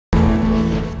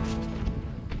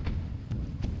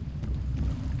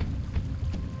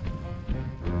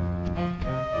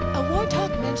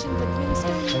mentioned the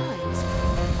Grimstone Mines.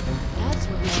 That's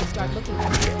where we should start looking for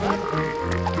your brother.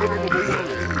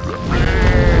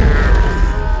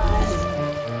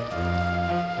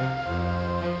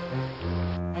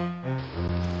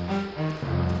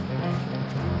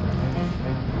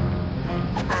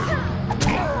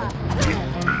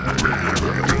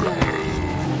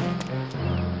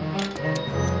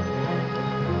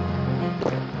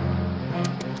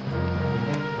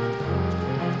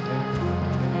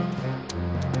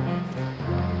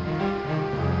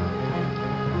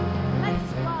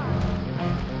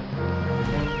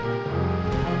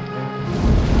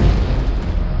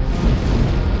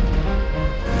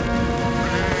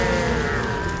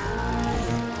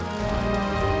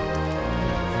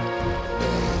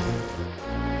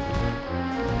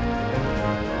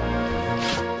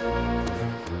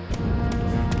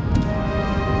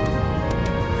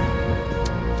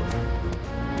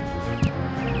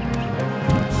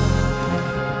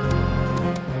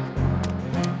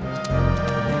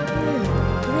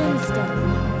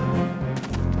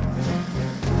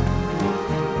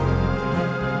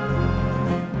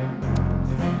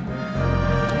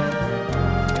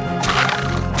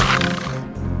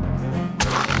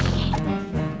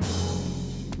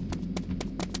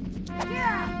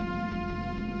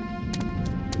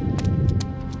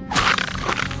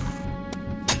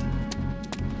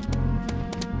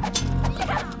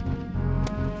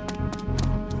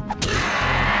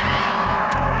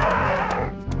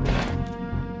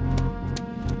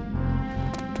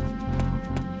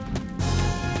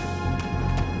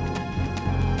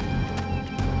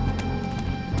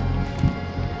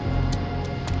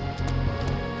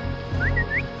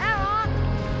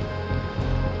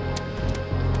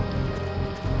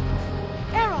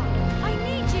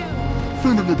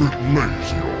 Feeling a bit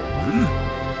lazy, are we?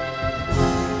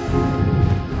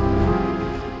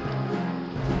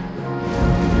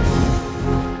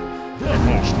 That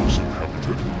hostel's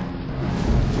inhabited.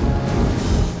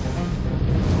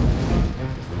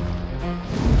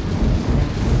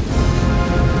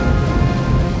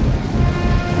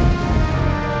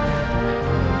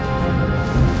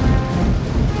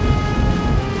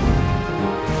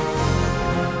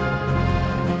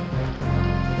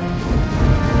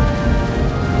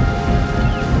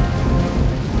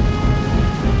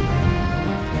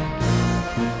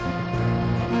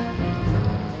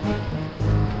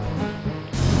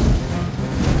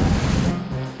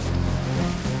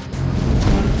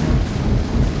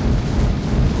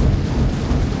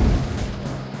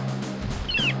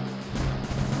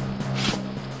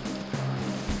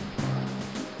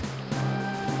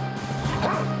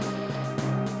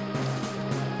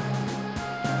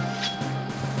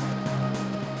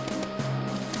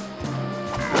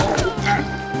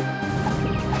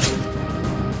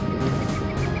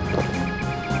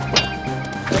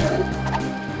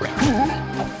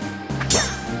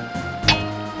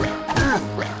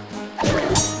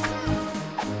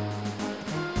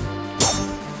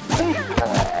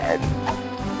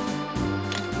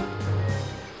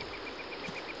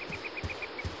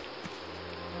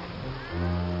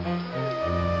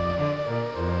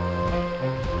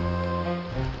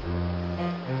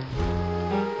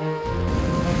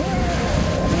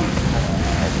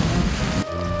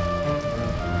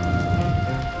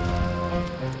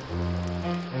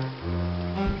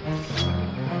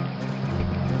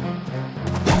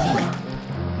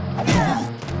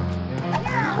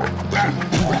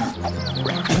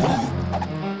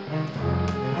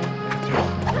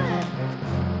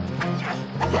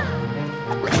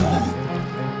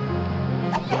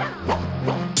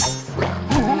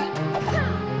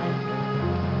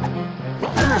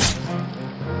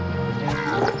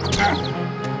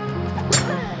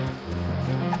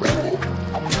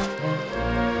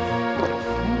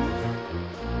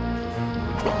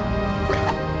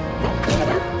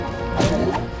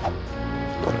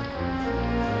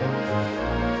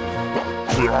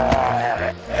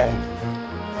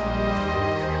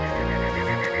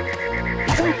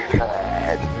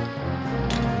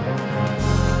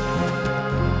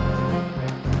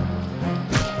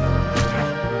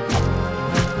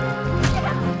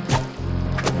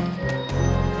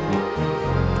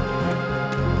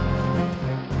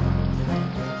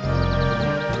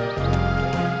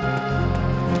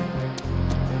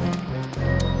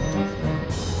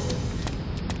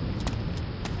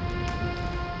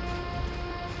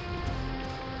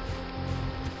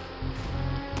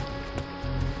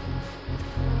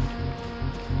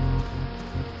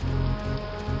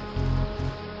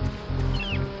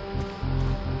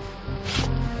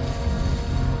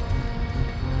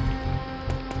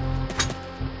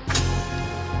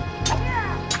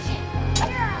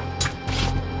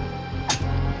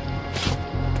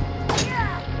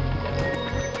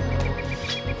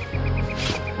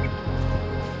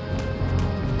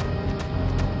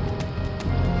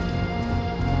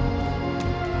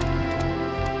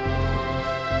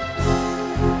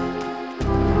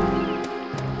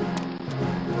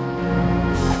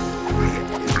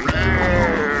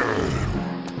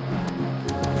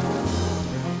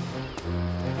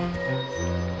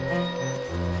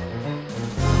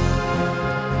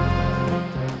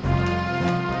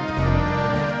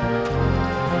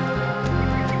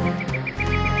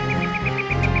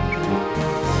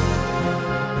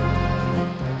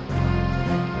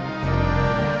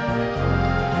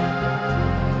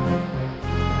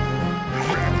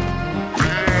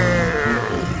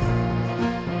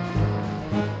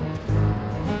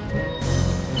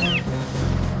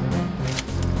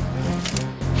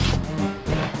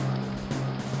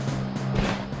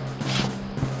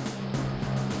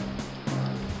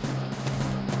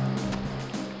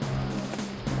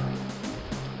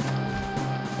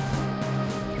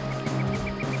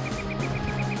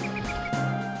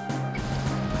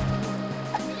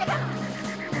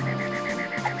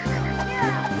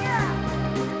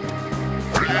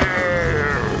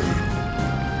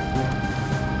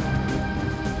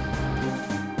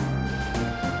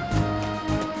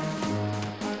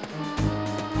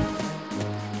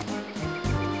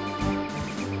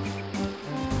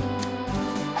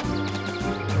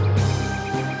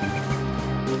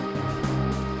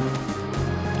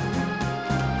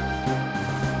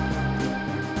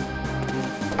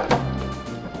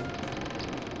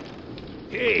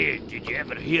 Hey, did you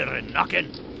ever hear a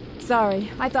knocking? Sorry,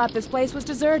 I thought this place was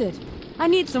deserted. I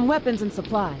need some weapons and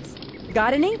supplies.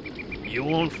 Got any? You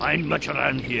won't find much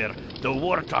around here. The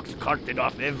Warthogs carted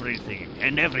off everything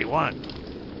and everyone.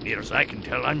 Near as I can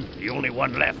tell, I'm the only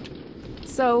one left.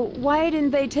 So, why didn't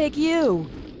they take you?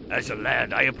 As a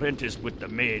lad, I apprenticed with the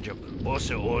mage of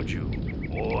Osa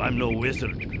Oju. Oh, I'm no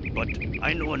wizard, but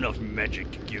I know enough magic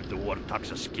to give the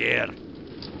Warthogs a scare.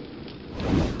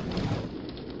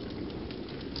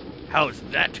 How's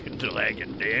that,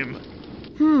 dragon dame?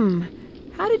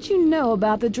 How did you know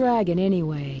about the dragon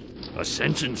anyway? A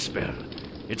sensing spell.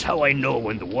 It's how I know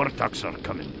when the Warthogs are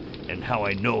coming, and how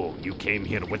I know you came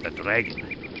here with the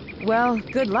dragon. Well,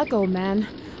 good luck, old man.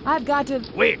 I've got to...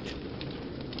 Wait!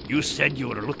 You said you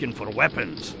were looking for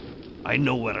weapons. I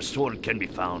know where a sword can be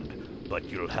found, but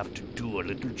you'll have to do a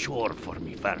little chore for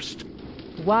me first.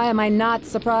 Why am I not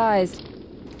surprised?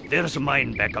 There's a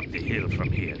mine back up the hill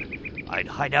from here. I'd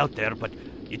hide out there, but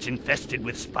it's infested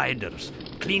with spiders.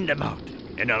 Clean them out,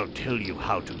 and I'll tell you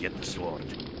how to get the sword.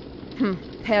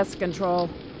 Pest control.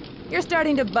 You're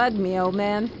starting to bug me, old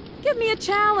man. Give me a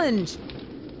challenge.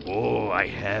 Oh, I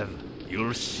have.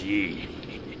 You'll see.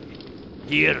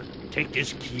 Here, take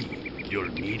this key.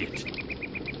 You'll need it.